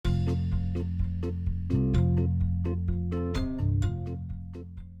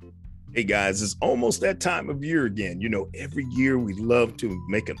Hey guys, it's almost that time of year again. You know, every year we love to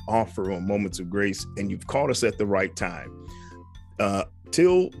make an offer on Moments of Grace, and you've caught us at the right time.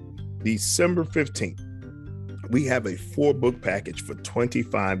 Till December 15th, we have a 4-book package for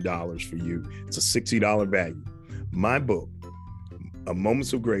 $25 for you. It's a $60 value. My book, A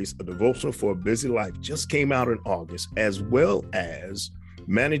Moments of Grace, a devotional for a busy life, just came out in August, as well as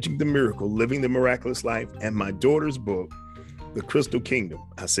Managing the Miracle, Living the Miraculous Life, and my daughter's book, The Crystal Kingdom.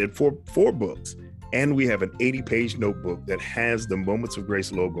 I said four books. And we have an 80-page notebook that has the Moments of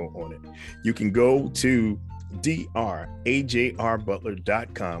Grace logo on it. You can go to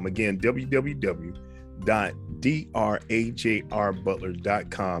drajrbutler.com. Again,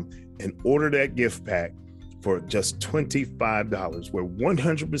 www.drajrbutler.com and order that gift pack for just $25, where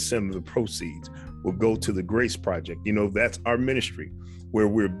 100% of the proceeds will go to the Grace Project. You know, that's our ministry where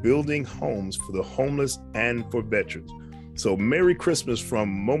we're building homes for the homeless and for veterans. So Merry Christmas from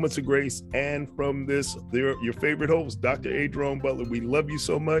Moments of Grace and from your favorite host, Dr. A. Jerome Butler. We love you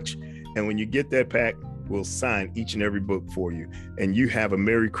so much. And when you get that pack, we'll sign each and every book for you. And you have a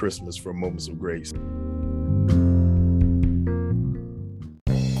Merry Christmas from Moments of Grace.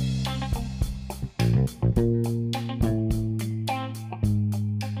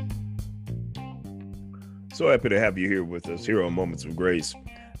 So happy to have you here with us here on Moments of Grace.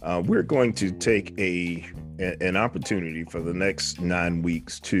 We're going to take an opportunity for the next 9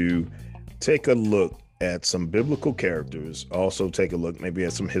 weeks to take a look at some biblical characters, also take a look maybe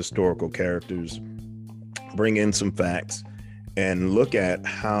at some historical characters, bring in some facts, and look at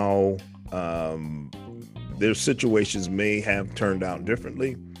how their situations may have turned out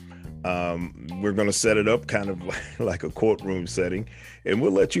differently. We're going to set it up kind of like a courtroom setting, and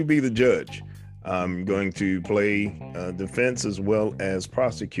we'll let you be the judge. I'm going to play defense as well as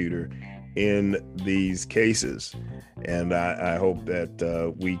prosecutor in these cases. And I hope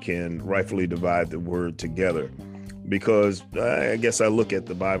that we can rightfully divide the word together, because I guess I look at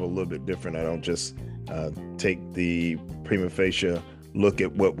the Bible a little bit different. I don't just take the prima facie look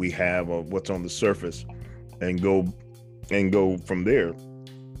at what we have or what's on the surface and go from there.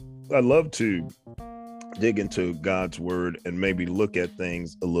 I love to dig into God's word and maybe look at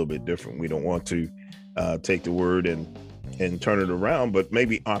things a little bit different. We don't want to take the word and turn it around, but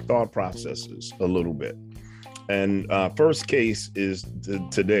maybe our thought processes a little bit. And first case is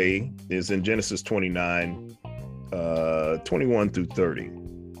today is in Genesis 29, 21 through 30.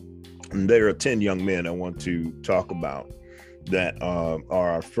 And there are 10 young men I want to talk about that are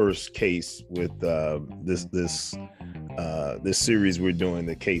our first case with this series we're doing,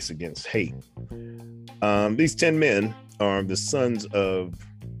 the case against hate. These 10 men are the sons of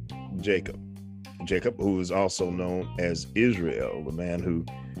Jacob, who is also known as Israel, the man who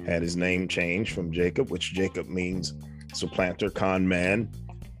had his name changed from Jacob, which Jacob means supplanter, con man.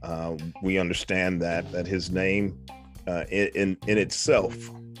 We understand that his name in itself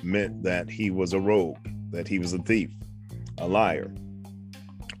meant that he was a rogue, that he was a thief, a liar.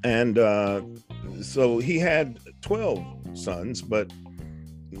 And so he had 12 sons, but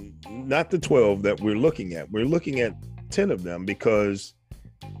not the 12 that we're looking at. We're looking at 10 of them because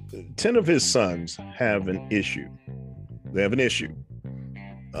 10 of his sons have an issue. They have an issue.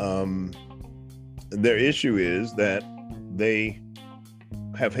 Their issue is that they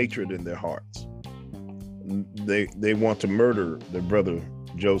have hatred in their hearts. They want to murder their brother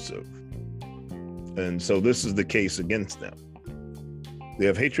Joseph. And so this is the case against them. They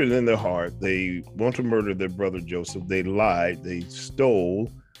have hatred in their heart. They want to murder their brother Joseph. They lied. They stole.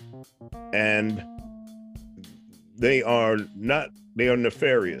 And they are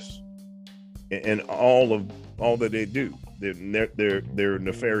nefarious in all that they do. They're a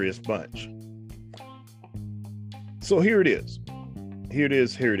nefarious bunch. So here it is.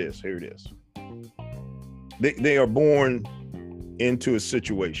 They are born into a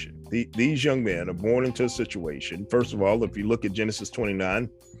situation. These young men are born into a situation. First of all, if you look at Genesis 29,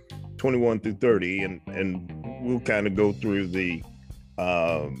 21 through 30, and we'll kind of go through the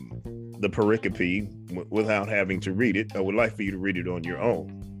pericope without having to read it. I would like for you to read it on your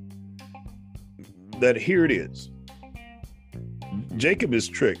own. That here it is. Jacob is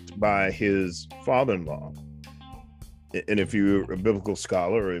tricked by his father-in-law. And if you're a biblical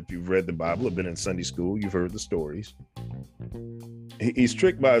scholar, or if you've read the Bible, or been in Sunday school, you've heard the stories. He's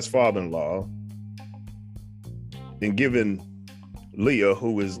tricked by his father-in-law and given Leah,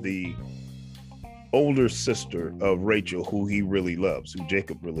 who is the older sister of Rachel, who he really loves, who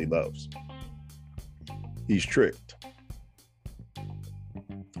Jacob really loves. He's tricked.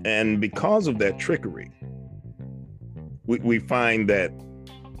 And because of that trickery, we find that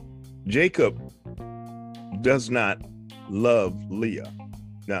Jacob does not love Leah.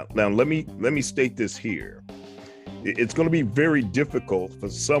 Now let me state this here. It's going to be very difficult for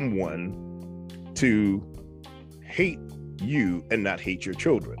someone to hate you and not hate your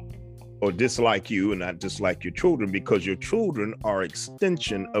children, or dislike you and not dislike your children, because your children are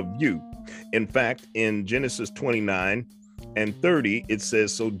extension of you. In fact, in Genesis 29 and 30, it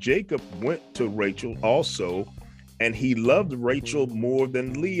says, so Jacob went to Rachel also, and he loved Rachel more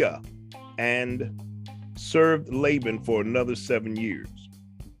than Leah, and served Laban for another 7 years.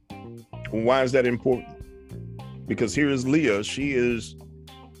 Why is that important? Because here is Leah. She is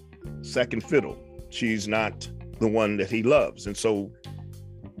second fiddle. She's not the one that he loves. And so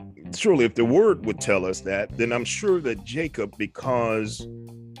surely if the word would tell us that, then I'm sure that Jacob, because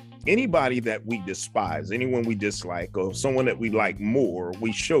anybody that we despise, anyone we dislike, or someone that we like more,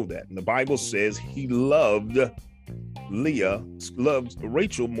 we show that. And the Bible says he loved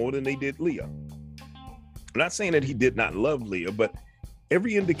Rachel more than they did Leah. I'm not saying that he did not love Leah, but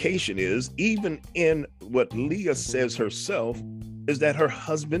every indication is, even in what Leah says herself, is that her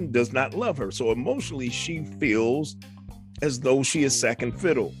husband does not love her. So emotionally, she feels as though she is second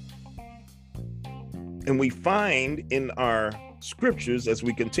fiddle. And we find in our scriptures, as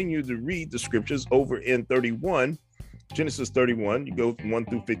we continue to read the scriptures over in 31, Genesis 31, you go from 1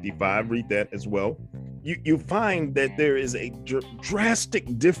 through 55, read that as well. You find that there is a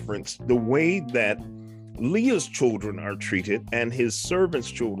drastic difference, the way that Leah's children are treated and his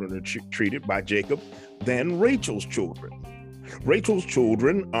servants' children are treated by Jacob than Rachel's children. Rachel's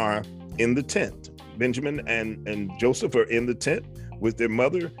children are in the tent. Benjamin and Joseph are in the tent with their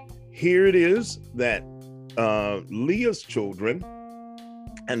mother. Here it is that Leah's children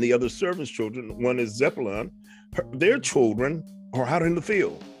and the other servants' children, one is Zebulun, their children are out in the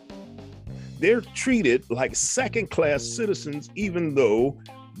field. They're treated like second-class citizens, even though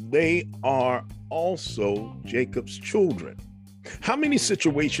they are also Jacob's children. How many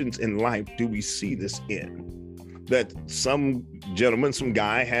situations in life do we see this in? That some gentleman, some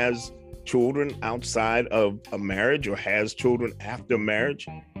guy has children outside of a marriage or has children after marriage,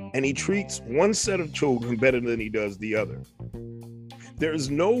 and he treats one set of children better than he does the other. There is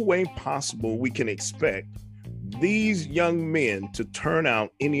no way possible we can expect these young men to turn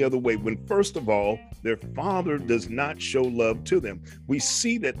out any other way when, first of all, their father does not show love to them. We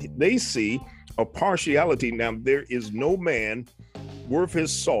see that they see a partiality. Now, there is no man worth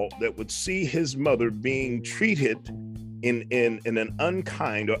his salt that would see his mother being treated in an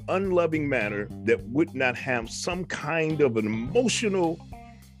unkind or unloving manner that would not have some kind of an emotional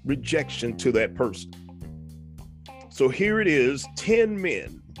rejection to that person. So here it is, 10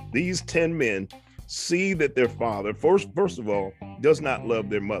 men. These 10 men see that their father, first of all, does not love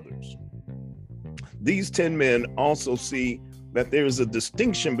their mothers. These 10 men also see that there is a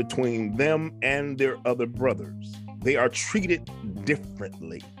distinction between them and their other brothers. They are treated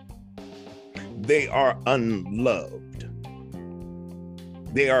differently. They are unloved.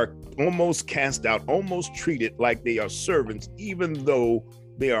 They are almost cast out, almost treated like they are servants, even though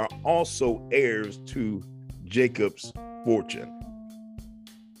they are also heirs to Jacob's fortune.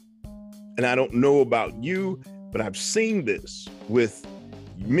 And I don't know about you, but I've seen this with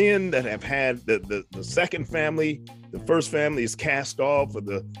men that have had the second family. The first family is cast off,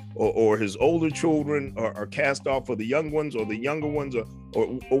 or his older children are cast off for the young ones, or the younger ones, or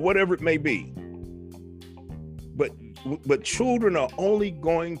whatever it may be. But children are only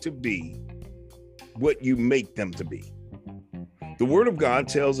going to be what you make them to be. The word of God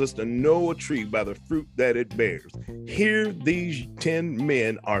tells us to know a tree by the fruit that it bears. Here, these 10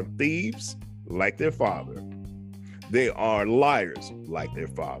 men are thieves like their father. They are liars like their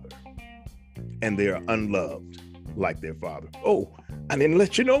father. And they are unloved like their father. Oh, I didn't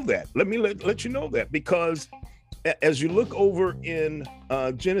let you know that. Let me let you know that, because as you look over in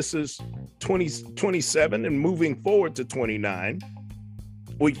Genesis 27 and moving forward to 29,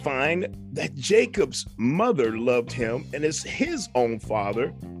 we find that Jacob's mother loved him, and as his own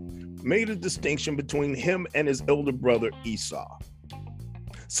father made a distinction between him and his elder brother Esau.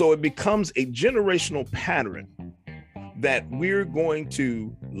 So it becomes a generational pattern that we're going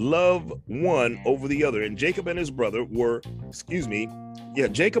to love one over the other. And Jacob and his brother were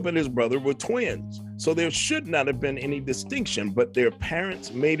twins. So there should not have been any distinction, but their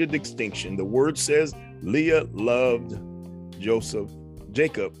parents made a distinction. The word says Leah loved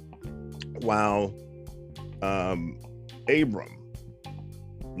Jacob, while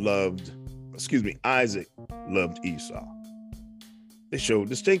Isaac loved Esau. They showed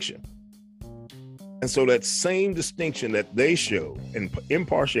distinction. And so that same distinction that they show and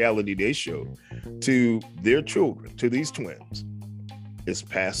impartiality they show to their children, to these twins, is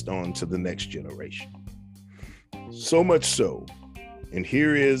passed on to the next generation. So much so And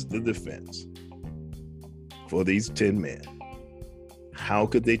here is the defense for these 10 men. How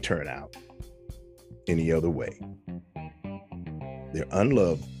could they turn out any other way? They're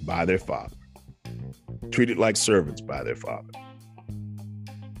unloved by their father, treated like servants by their father.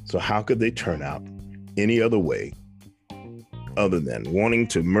 So how could they turn out any other way other than wanting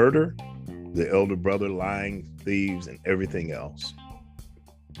to murder the elder brother, lying, thieves, and everything else,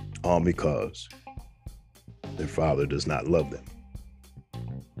 all because their father does not love them?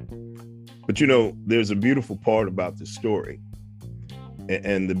 But you know, there's a beautiful part about this story.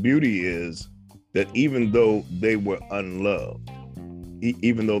 And the beauty is that even though they were unloved,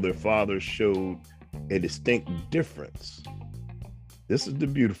 even though their father showed a distinct difference, this is the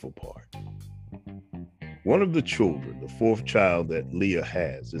beautiful part. One of the children, the fourth child that Leah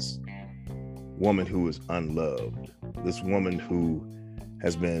has, this woman who is unloved, this woman who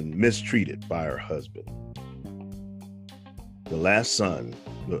has been mistreated by her husband. The last son,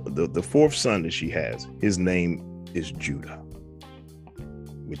 the fourth son that she has, his name is Judah,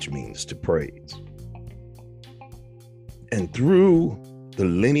 which means to praise. And through the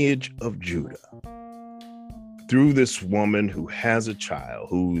lineage of Judah, through this woman who has a child,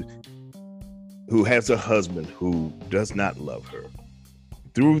 who has a husband who does not love her,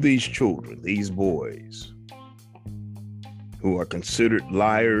 through these children, these boys who are considered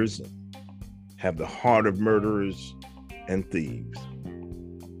liars and have the heart of murderers and thieves,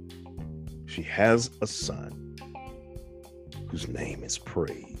 she has a son whose name is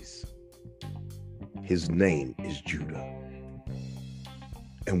praise. His name is Judah.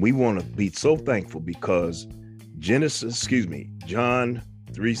 And we want to be so thankful because John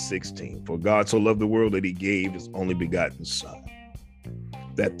 3:16, for God so loved the world that he gave his only begotten son,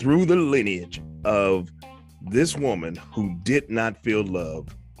 that through the lineage of this woman who did not feel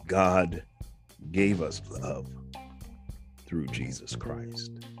love, God gave us love through Jesus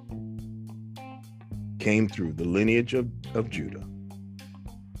Christ. Came through the lineage of Judah.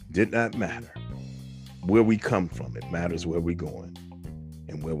 Did not matter where we come from. It matters where we're going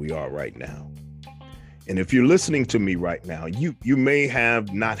and where we are right now. And if you're listening to me right now, you may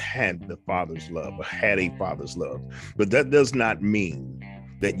have not had the Father's love or had a Father's love, but that does not mean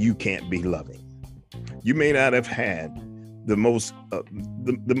that you can't be loving. You may not have had the most,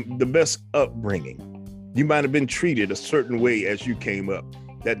 the best upbringing. You might have been treated a certain way as you came up.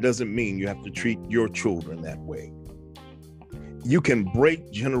 That doesn't mean you have to treat your children that way. You can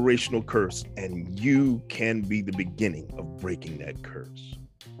break generational curse, and you can be the beginning of breaking that curse.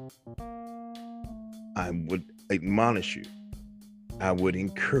 I would admonish you, I would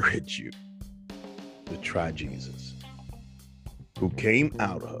encourage you to try Jesus, who came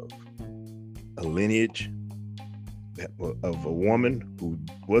out of a lineage of a woman who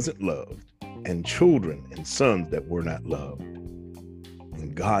wasn't loved, and children and sons that were not loved.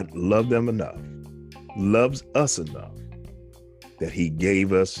 And God loved them enough, loves us enough, that he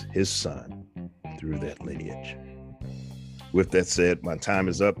gave us his son through that lineage. With that said, my time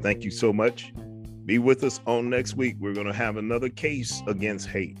is up. Thank you so much. Be with us on next week. We're going to have another case against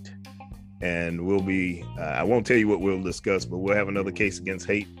hate. And we'll be, I won't tell you what we'll discuss, but we'll have another case against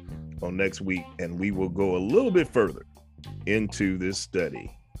hate on next week. And we will go a little bit further into this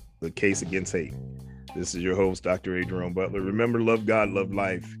study, the case against hate. This is your host, Dr. A. Jerome Butler. Remember, love God, love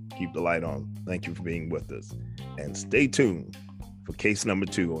life, keep the light on. Thank you for being with us. And stay tuned for case number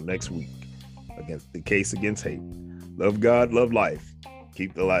 2 on next week against the case against hate. Love God, love life,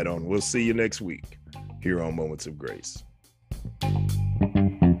 keep the light on. We'll see you next week here on Moments of Grace.